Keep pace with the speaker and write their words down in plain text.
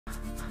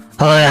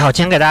Hello， 大家好，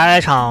今天给大家来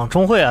一场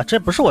中会啊，这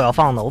不是我要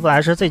放的，我本来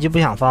是这局不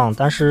想放，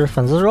但是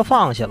粉丝说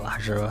放下了，还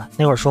是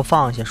那会儿说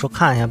放下，说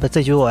看一下，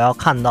这局我要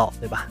看到，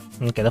对吧？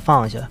给他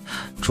放下，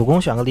主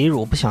攻选个李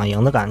汝，不想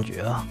赢的感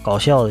觉，搞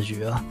笑的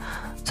局。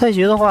这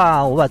局的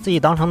话，我把自己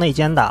当成内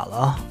奸打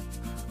了，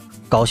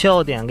搞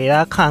笑点给大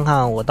家看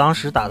看我当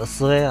时打的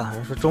思维啊，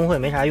说中会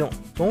没啥用，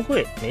中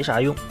会没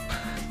啥用，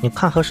你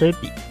看和谁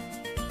比，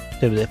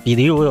对不对？比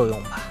李汝有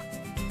用吧？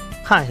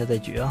看一下这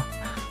局啊，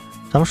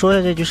咱们说一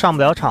下这局上不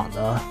了场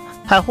的。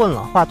太混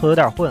了，画图有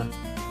点混。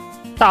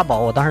大宝，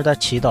我当时在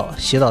祈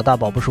祷大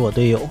宝不是我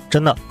队友，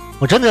真的，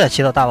我真的在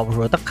祈祷大宝不是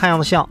我，但看样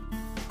子像。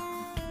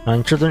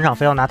你至尊场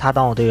非要拿他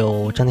当我队友，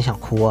我真的想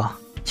哭啊。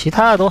其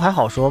他的都还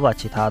好说吧，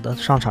其他的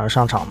上场就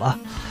上场吧。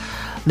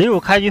李汝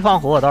开局放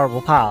火我倒是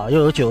不怕啊，又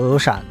有9又有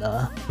闪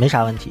的，没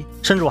啥问题，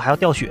甚至我还要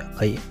掉血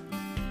可以。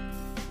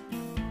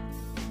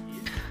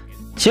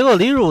结果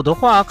李汝的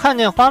话，看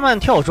见花曼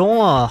跳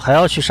中了，还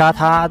要去杀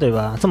他，对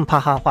吧？这么怕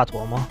华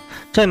佗吗？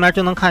这里面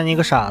就能看见一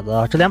个傻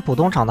子，这连普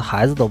通场的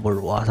孩子都不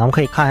如啊！咱们可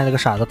以看一下这个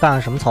傻子干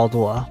了什么操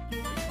作啊？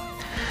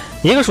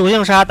一个属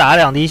性杀打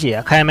了2滴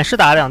血，看见没？是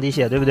打了2滴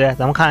血，对不对？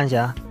咱们看一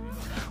下。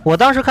我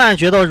当时看见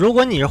决斗，如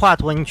果你是华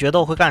佗，你决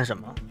斗会干什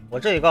么？我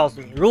这里告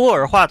诉你，如果我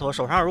是华佗，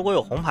手上如果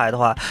有红牌的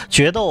话，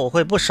决斗我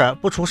会不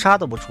出杀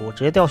都不出，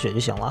直接掉血就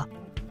行了，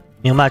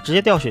明白？直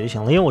接掉血就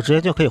行了，因为我直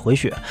接就可以回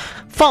血。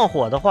放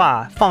火的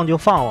话，放就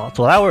放了。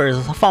左莱维尔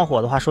放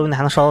火的话，说不定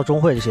还能烧到中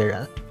会这些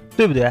人，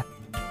对不对？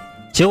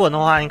结果的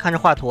话，你看这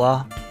华佗，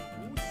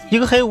一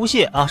个黑无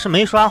懈啊，是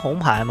没刷红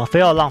牌吗？非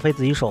要浪费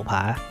自己手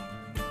牌，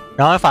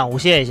然后反无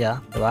懈一下，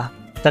对吧？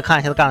再看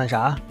一下他干了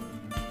啥，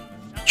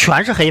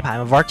全是黑牌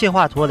嘛。玩借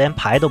华佗连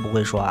牌都不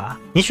会刷，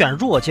你选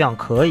弱将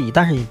可以，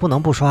但是你不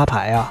能不刷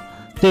牌啊，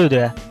对不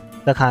对？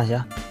再看一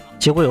下，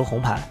结果有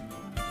红牌。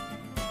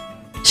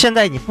现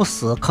在你不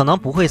死可能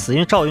不会死，因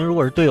为赵云如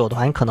果是队友的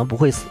话，你可能不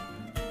会死。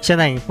现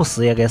在你不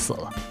死也给死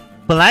了，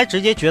本来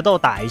直接决斗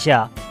打一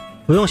下。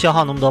不用消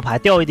耗那么多牌，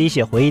掉1滴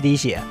血回1滴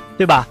血，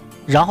对吧？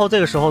然后这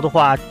个时候的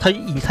话，他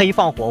一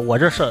放火，我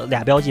这是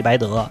2标记白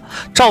得。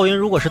赵云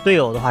如果是队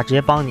友的话，直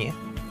接帮你，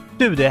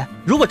对不对？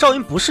如果赵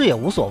云不是也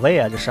无所谓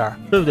啊，这事儿，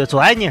对不对？左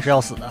爱你也是要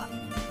死的，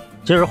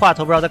就是华佗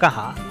不知道在干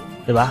啥，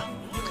对吧？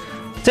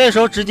这时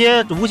候直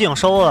接武警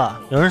收了，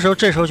有人说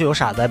这时候就有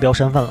傻子来标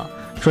身份了，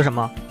说什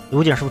么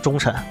武警是不是忠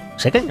臣？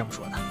谁跟你这么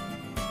说的？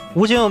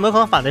武警有没有可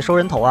能反贼收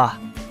人头啊？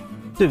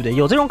对不对？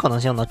有这种可能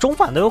性的，中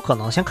反都有可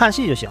能，先看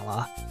戏就行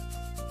了。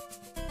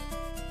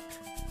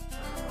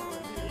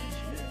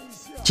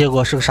结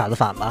果是个傻子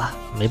反吧，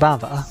没办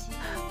法。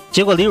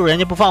结果李汝人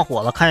家不放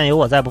火了，看见有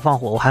我在不放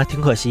火，我还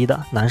挺可惜的，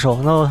难受。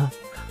那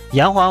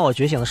延缓我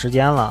觉醒的时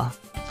间了。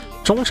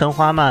忠臣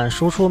花曼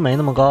输出没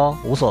那么高，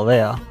无所谓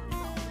啊。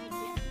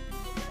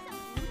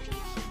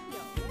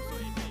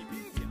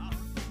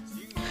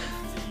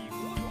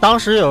当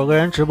时有个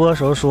人直播的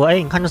时候说：“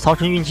哎，你看这曹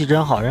纯运气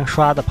真好，人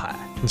刷的牌，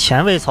你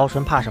前卫曹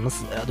纯怕什么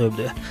死呀？对不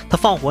对？他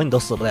放火你都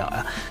死不了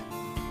呀。”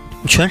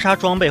你全刷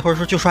装备，或者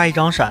说就刷1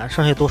张闪，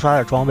剩下多刷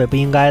点装备，不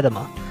应该的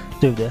吗？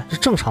对不对？是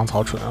正常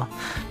曹纯啊。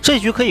这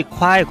局可以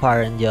夸一夸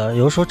人家，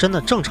有的时候真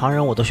的正常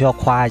人我都需要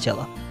夸下去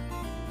了。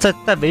在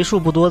为数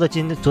不多的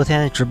昨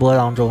天直播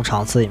当中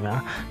场次里面，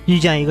遇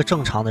见一个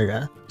正常的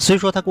人，虽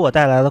说他给我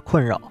带来了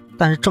困扰，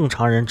但是正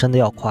常人真的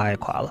要夸一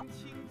夸了。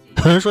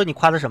有人说你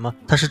夸他什么？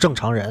他是正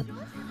常人。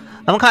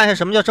咱们看一下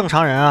什么叫正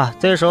常人啊？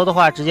这个时候的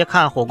话，直接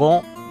看火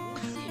攻，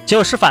结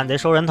果是反贼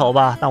收人头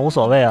吧，但无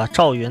所谓啊。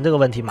赵云这个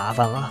问题麻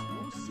烦了。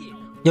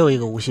又一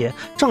个无懈，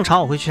正常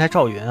我会去开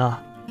赵云啊，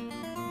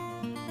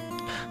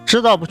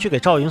知道不去给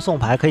赵云送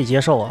牌可以接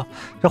受啊。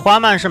这花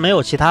曼是没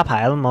有其他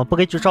牌了吗？不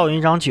给赵云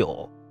一张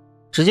9，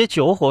直接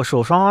9火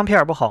手双方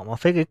片不好吗？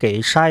非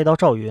给杀一刀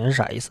赵云是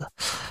啥意思？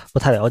不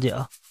太了解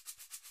啊。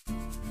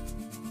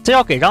这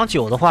要给张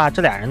9的话，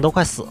这俩人都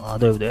快死了，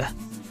对不对？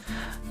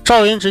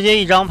赵云直接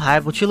一张牌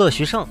不去乐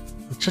徐胜，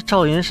这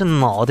赵云是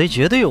脑袋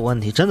绝对有问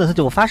题，真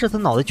的，我发誓他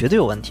脑袋绝对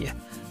有问题。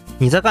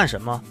你在干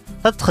什么？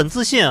他很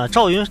自信啊，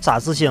赵云咋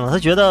自信了？他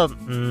觉得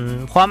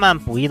花曼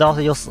补1刀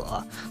他就死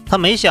了，他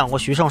没想过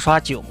徐胜刷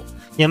9，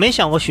也没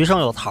想过徐胜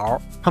有桃，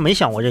他没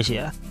想过这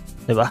些，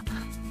对吧？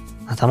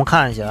咱们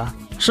看一下，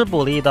是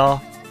补了1刀，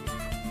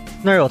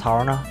那儿有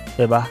桃呢，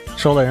对吧？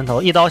收了人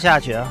头，1刀下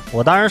去。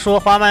我当时说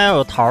花曼要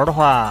有桃的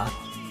话，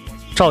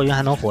赵云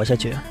还能活下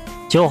去，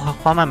结果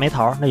花曼没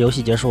桃，那游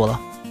戏结束了，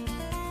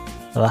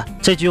对吧？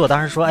这局我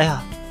当时说，哎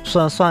呀，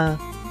算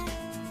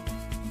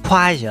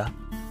夸一下。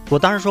我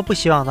当时说不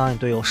希望当你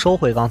队友，收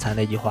回刚才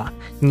那句话。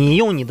你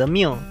用你的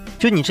命，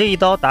就你这1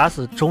刀打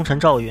死忠臣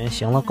赵云，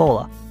行了，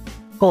够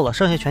了，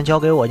剩下全交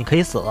给我，你可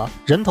以死了。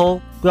人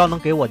头不要能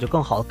给我就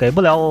更好了，给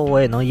不了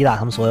我也能一打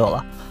他们所有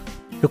了，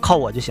就靠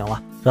我就行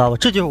了，知道吧？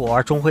这就是我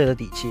玩中会的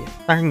底气。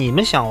但是你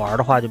们想玩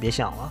的话就别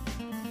想了，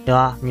对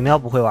吧？你们要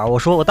不会玩，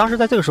我当时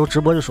在这个时候直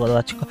播就说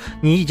的，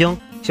你已经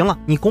行了，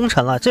你功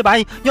臣了，这把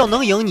要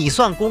能赢你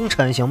算功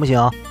臣行不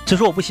行？只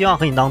是我不希望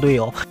和你当队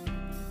友。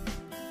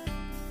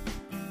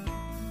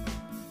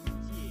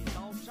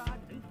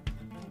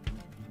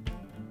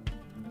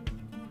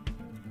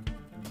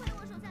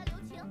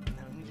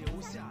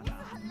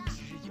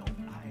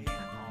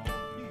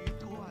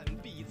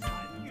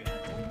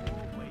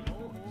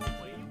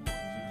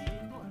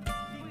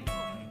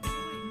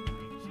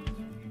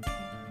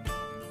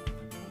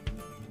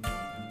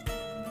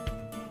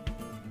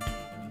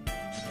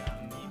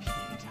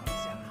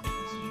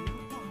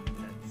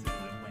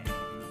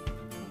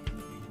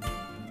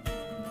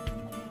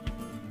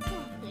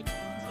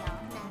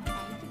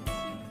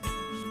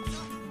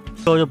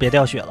之后就别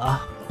掉血了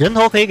啊！人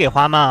头可以给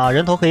花曼啊，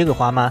人头可以给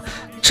花曼，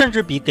甚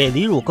至比给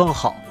李汝更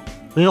好，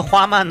因为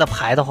花曼的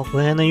牌的话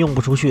回合内用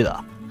不出去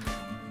的。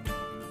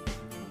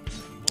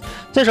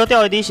这时候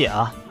掉一滴血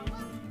啊！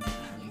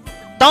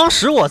当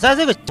时我在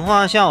这个情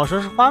况下，我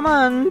说是花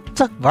曼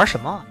在玩什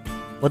么？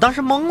我当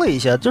时懵了一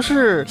下，就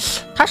是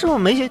他是不是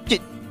没血？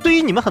对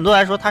于你们很多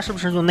来说，他是不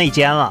是就内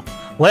奸了？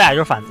我俩就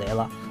是反贼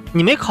了。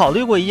你没考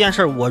虑过一件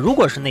事，我如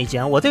果是内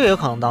奸，我这个有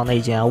可能当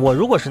内奸。我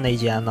如果是内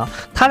奸呢，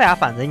他俩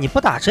反贼，你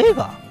不打这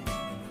个，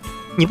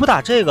你不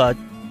打这个，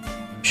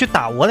去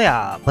打我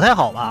俩不太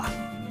好吧？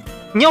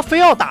你要非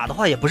要打的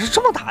话，也不是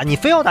这么打，你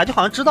非要打就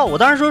好像知道我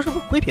当时说是不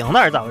是亏平的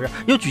还是咋回事？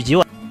又狙击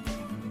我。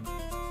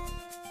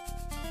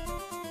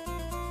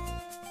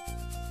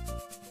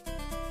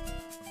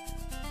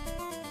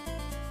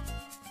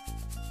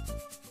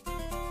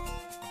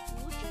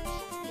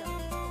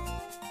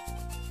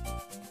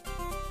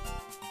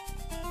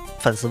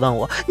粉丝问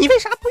我，你为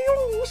啥不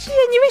用无懈？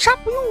你为啥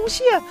不用无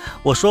懈？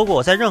我说过，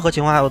我在任何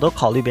情况下我都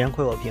考虑别人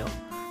亏我平，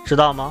知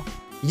道吗？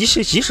即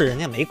使人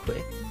家没亏，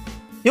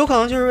有可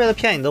能就是为了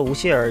骗你的无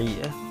懈而已。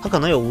他可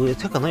能有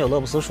乐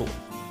不思蜀，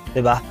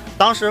对吧？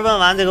当时问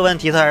完这个问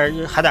题，他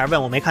还在那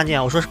问我没看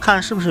见，我说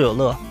看是不是有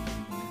乐？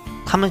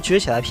他们撅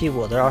起来屁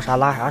股都要啥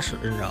拉啥屎，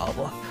你知道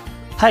不？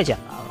太简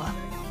单了。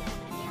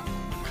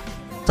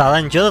咋了？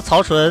你觉得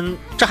曹纯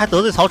这还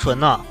得罪曹纯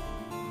呢？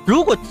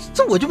如果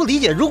这我就不理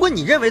解，如果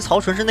你认为曹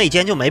纯是内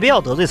奸，就没必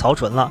要得罪曹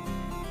纯了。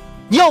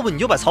要不你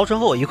就把曹纯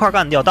和我一块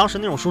干掉，当时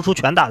那种输出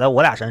全打在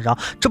我俩身上，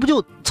这不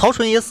就曹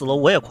纯也死了，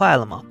我也快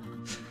了吗？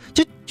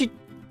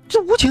这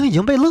无情已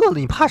经被乐了，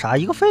你怕啥？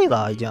一个废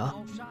了已经，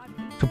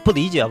这不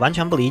理解，完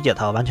全不理解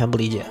他，完全不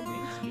理解。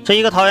这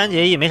一个桃园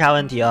结义没啥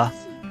问题啊，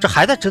这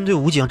还在针对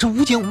武警，这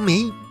武警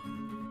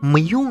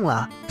没用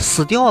了，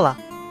死掉了。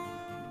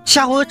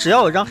下回只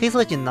要有张黑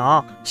色锦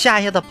囊下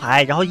一下的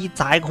牌，然后一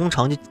砸一个空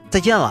城就再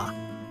见了。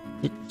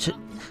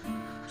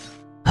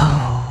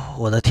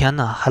我的天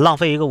哪，还浪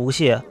费一个无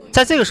懈。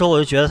在这个时候我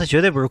就觉得他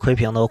绝对不是亏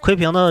平的，我亏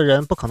平的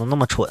人不可能那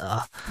么蠢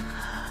啊。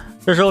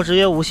这时候直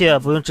接无懈，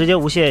不用直接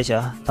无懈一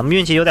下，咱们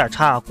运气有点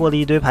差，过了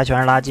一堆牌全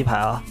是垃圾牌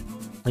啊，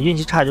运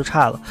气差就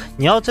差了。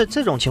你要在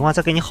这种情况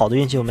再给你好的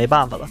运气就没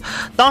办法了。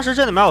当时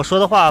这里面我说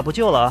的话不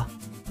救了，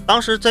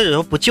当时这里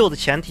头不救的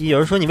前提，有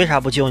人说你为啥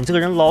不救？你这个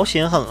人老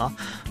心狠了。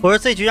我说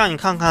这局让你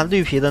看看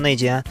绿皮的内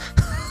奸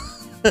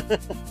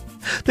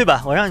对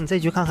吧？我让你这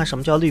局看看什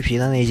么叫绿皮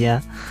的内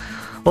奸。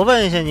我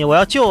问一下你，我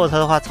要救他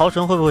的话，曹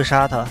纯会不会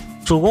杀他？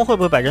主公会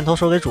不会把人头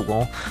收给主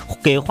公？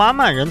给花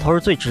曼人头是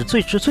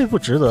最不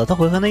值得，他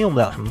回合内用不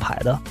了什么牌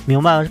的，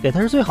明白了？给他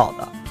是最好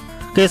的。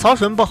给曹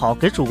纯不好，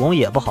给主公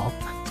也不好，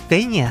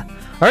给你。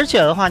而且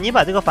的话，你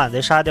把这个反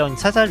贼杀掉，你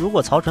猜猜，如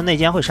果曹纯内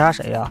奸会杀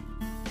谁啊？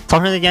曹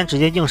纯内奸直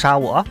接硬杀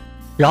我，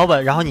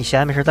然后你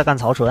闲没事再干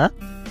曹纯，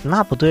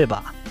那不对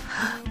吧？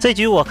这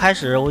局我开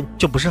始我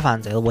就不是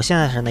反贼了，我现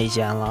在是内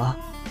奸了。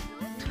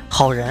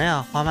好人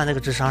呀，花曼那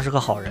个智商是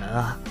个好人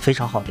啊，非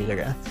常好的一个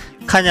人，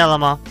看见了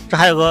吗？这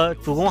还有个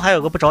主公，还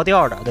有个不着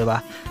调的，对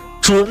吧？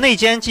内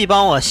奸既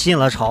帮我吸引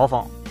了嘲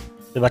讽，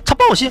对吧？他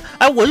帮我吸引，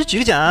哎，我就举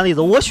个简单的例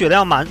子，我血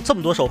量满这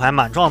么多手牌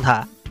满状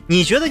态，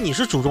你觉得你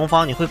是主中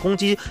方，你会攻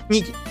击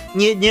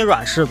你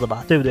软柿子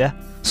吧，对不对？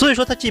所以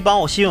说他既帮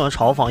我吸引了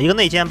嘲讽，一个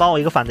内奸帮我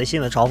一个反贼吸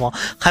引了嘲讽，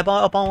还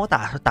要帮我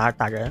打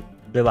人，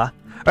对吧？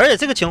而且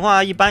这个情况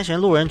啊，一般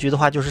路人局的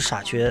话就是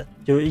傻缺，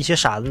就是一些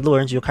傻的路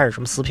人局开始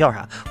什么撕票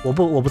啥，我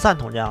不赞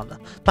同这样的，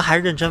他还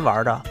是认真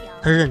玩的，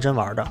他是认真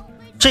玩的，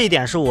这一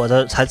点是我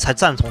的才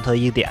赞同他的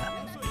一点，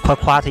快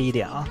夸他一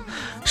点啊！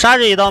杀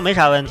这一刀没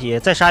啥问题，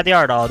再杀第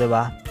二刀，对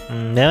吧？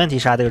没问题，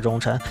杀这个忠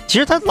臣。其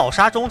实他老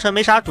杀忠臣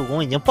没杀主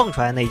公，已经蹦出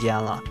来内奸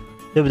了，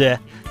对不对？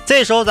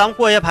这时候咱们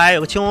过一些牌，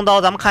有个青红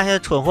刀，咱们看一下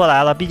蠢货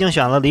来了，毕竟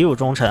选了李汝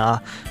忠臣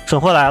啊，蠢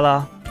货来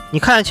了。你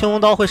看青红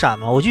刀会闪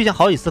吗？我遇见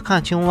好几次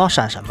看青红刀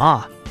闪什么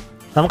啊？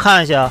咱们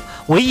看一下，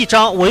我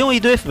用一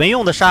堆没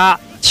用的杀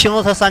清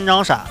了他3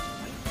张闪，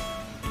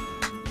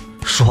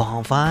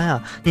爽翻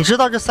呀！你知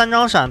道这3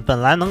张闪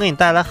本来能给你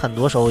带来很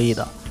多收益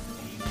的，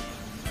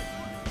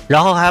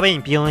然后还被你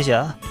冰一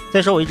下，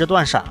这时候我一直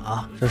断闪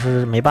啊，这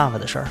是没办法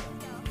的事儿。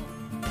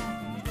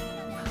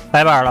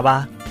白板了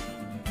吧？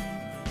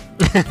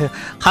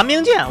寒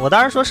冰剑，我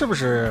当时说是不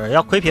是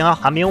要亏平要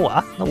寒冰我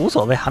啊？那无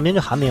所谓，寒冰就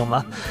寒冰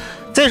吧。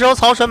这时候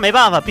曹纯没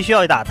办法，必须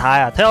要打他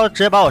呀，他要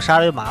直接把我杀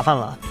了就麻烦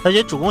了，而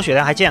且主攻血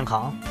量还健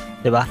康，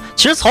对吧？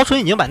其实曹纯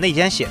已经把内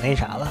奸血那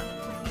啥了，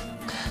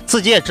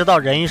自己也知道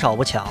人一少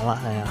不强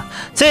了。哎呀，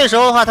这个时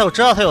候的话，他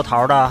知道他有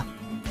桃的，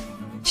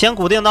先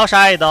固定刀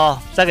杀一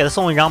刀，再给他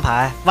送一张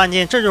牌，万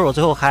金，这就是我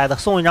最后开的，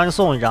送一张就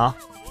送一张。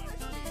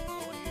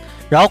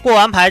然后过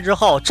完牌之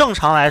后，正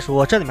常来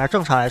说，这里面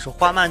正常来说，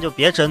花曼就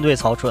别针对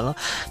曹纯了，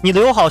你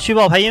留好续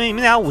报牌，因为你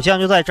们俩武将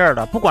就在这儿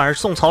的，不管是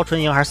送曹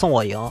纯赢还是送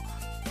我赢，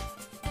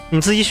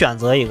你自己选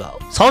择一个。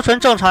曹纯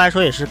正常来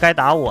说也是该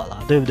打我了，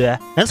对不对？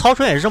人曹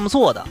纯也是这么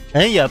做的，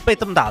人也被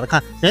这么打的，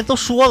看人都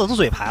说了，都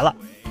嘴牌了，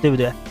对不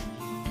对？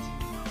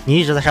你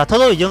一直在杀，他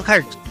都已经开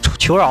始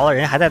求饶了，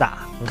人家还在打，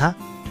你看。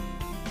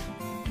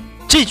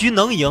这局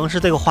能赢是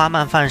这个花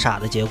曼犯傻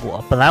的结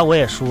果，本来我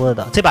也输了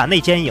的，这把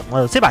内奸赢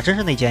了，这把真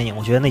是内奸赢，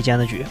我觉得内奸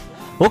的局，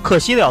我可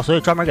惜了，所以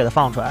专门给他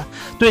放出来。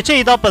对，这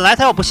一刀本来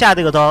他要不下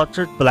这个刀，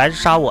这本来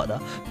是杀我的，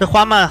这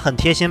花曼很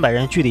贴心把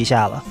人距离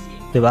下了，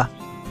对吧？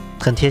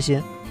很贴心。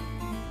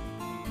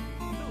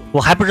我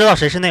还不知道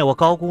谁是内，我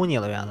高估你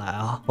了，原来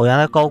啊，我原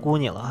来高估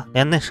你了，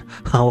连那是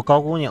我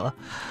高估你了。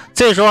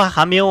这时候还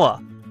寒冰我，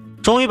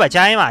终于把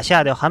加一码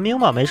下掉，寒冰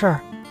吧，没事儿，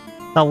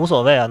那无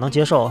所谓啊，能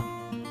接受。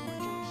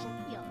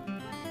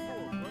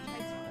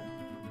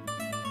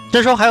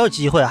这时候还有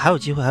机会，还有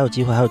机会，还有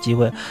机会，还有机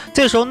会。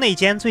这时候内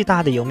奸最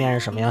大的赢面是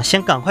什么呀？先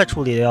赶快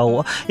处理掉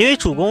我，因为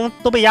主公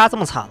都被压这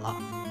么惨了，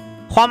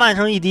花曼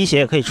剩一滴血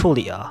也可以处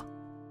理啊，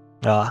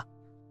知道吧？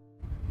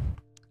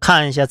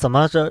看一下怎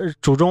么这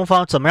主中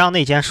方怎么让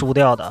内奸输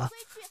掉的，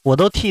我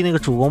都替那个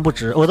主公不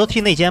值，我都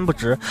替内奸不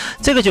值。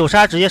这个9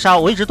杀直接杀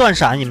我，一直断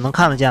闪，你们能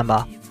看得见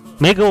吧？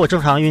没给我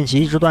正常运气，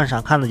一直断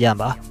闪，看得见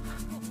吧？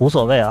无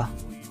所谓啊，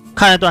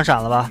看见断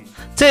闪了吧？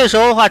这个时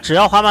候的话，只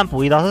要花曼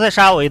补一刀，他再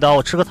杀我一刀，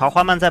我吃个桃，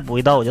花曼再补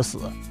一刀我就死，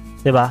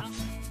对吧？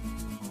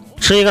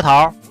吃一个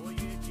桃，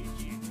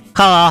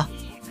看了啊，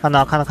看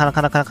到，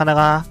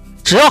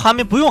只要寒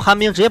冰不用寒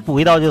冰，直接补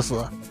一刀就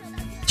死，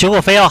结果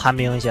非要寒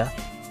冰一下。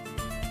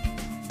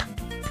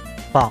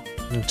棒，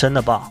真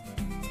的棒，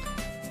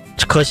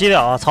可惜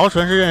了啊！曹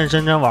纯是认认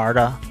真真玩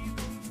的，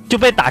就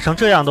被打成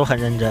这样都很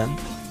认真，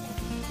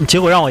结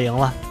果让我赢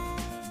了，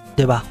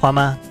对吧？花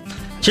曼，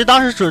其实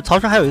当时曹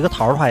纯还有一个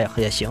桃的话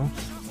也行，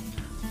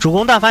主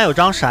公但凡有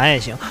张闪也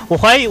行。我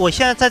怀疑我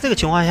现在在这个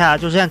情况下，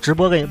就现在直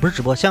播不是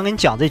直播，现在跟你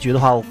讲这局的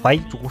话，我怀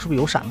疑主公是不是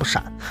有闪不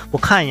闪？我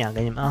看一眼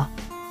给你们啊，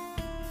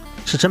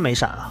是真没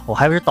闪啊，我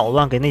还以为是捣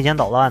乱给内奸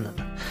捣乱的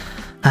呢。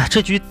哎，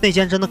这局内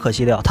奸真的可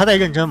惜了，他在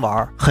认真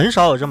玩，很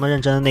少有这么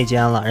认真的内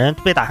奸了。人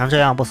被打成这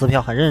样不撕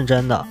票，很认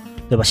真的，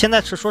对吧？现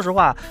在是说实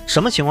话，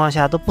什么情况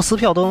下都不撕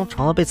票都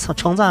成了被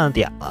称赞的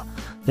点了，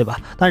对吧？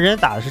但人家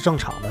打的是正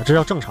常的，这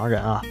叫正常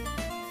人啊。